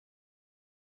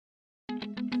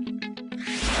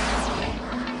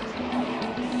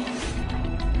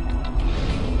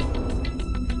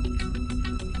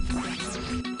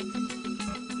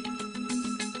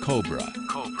Cobra.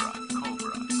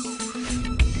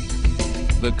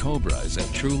 The Cobra is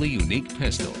a truly unique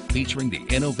pistol featuring the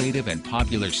innovative and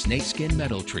popular snakeskin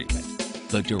metal treatment.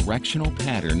 The directional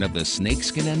pattern of the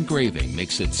snakeskin engraving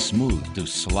makes it smooth to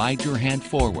slide your hand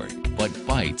forward, but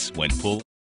bites when pulled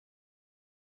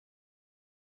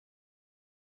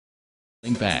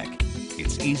back.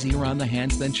 It's easier on the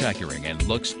hands than checkering and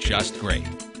looks just great.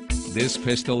 This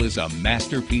pistol is a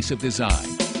masterpiece of design.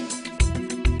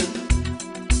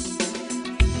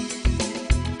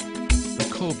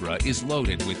 The Cobra is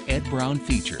loaded with Ed Brown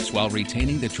features while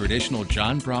retaining the traditional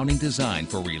John Browning design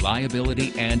for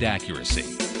reliability and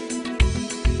accuracy.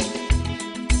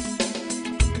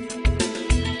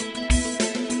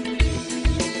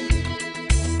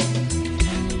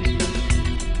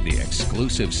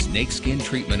 Exclusive snakeskin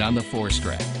treatment on the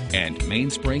forestrap and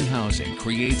mainspring housing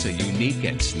creates a unique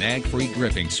and snag-free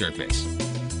gripping surface.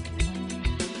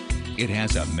 It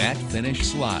has a matte finish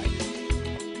slide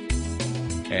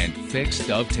and fixed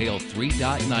dovetail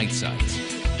 3-dot night sights.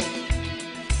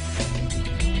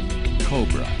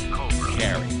 Cobra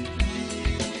Carry.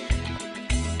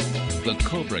 The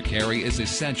Cobra Carry is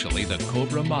essentially the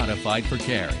Cobra modified for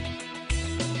carry.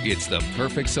 It's the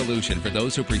perfect solution for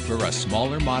those who prefer a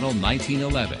smaller model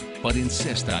 1911 but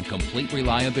insist on complete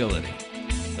reliability.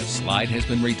 The slide has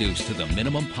been reduced to the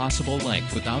minimum possible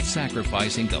length without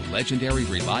sacrificing the legendary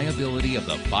reliability of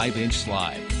the 5-inch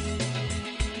slide.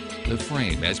 The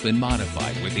frame has been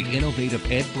modified with the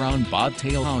innovative Ed Brown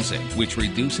bobtail housing, which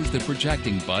reduces the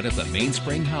projecting butt of the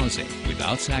mainspring housing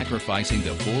without sacrificing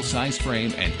the full-size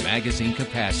frame and magazine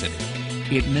capacity.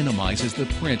 It minimizes the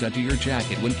print onto your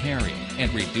jacket when carrying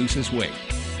and reduces weight.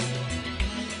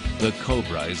 The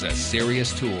Cobra is a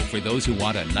serious tool for those who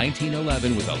want a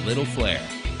 1911 with a little flair.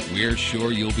 We're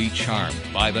sure you'll be charmed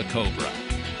by the Cobra.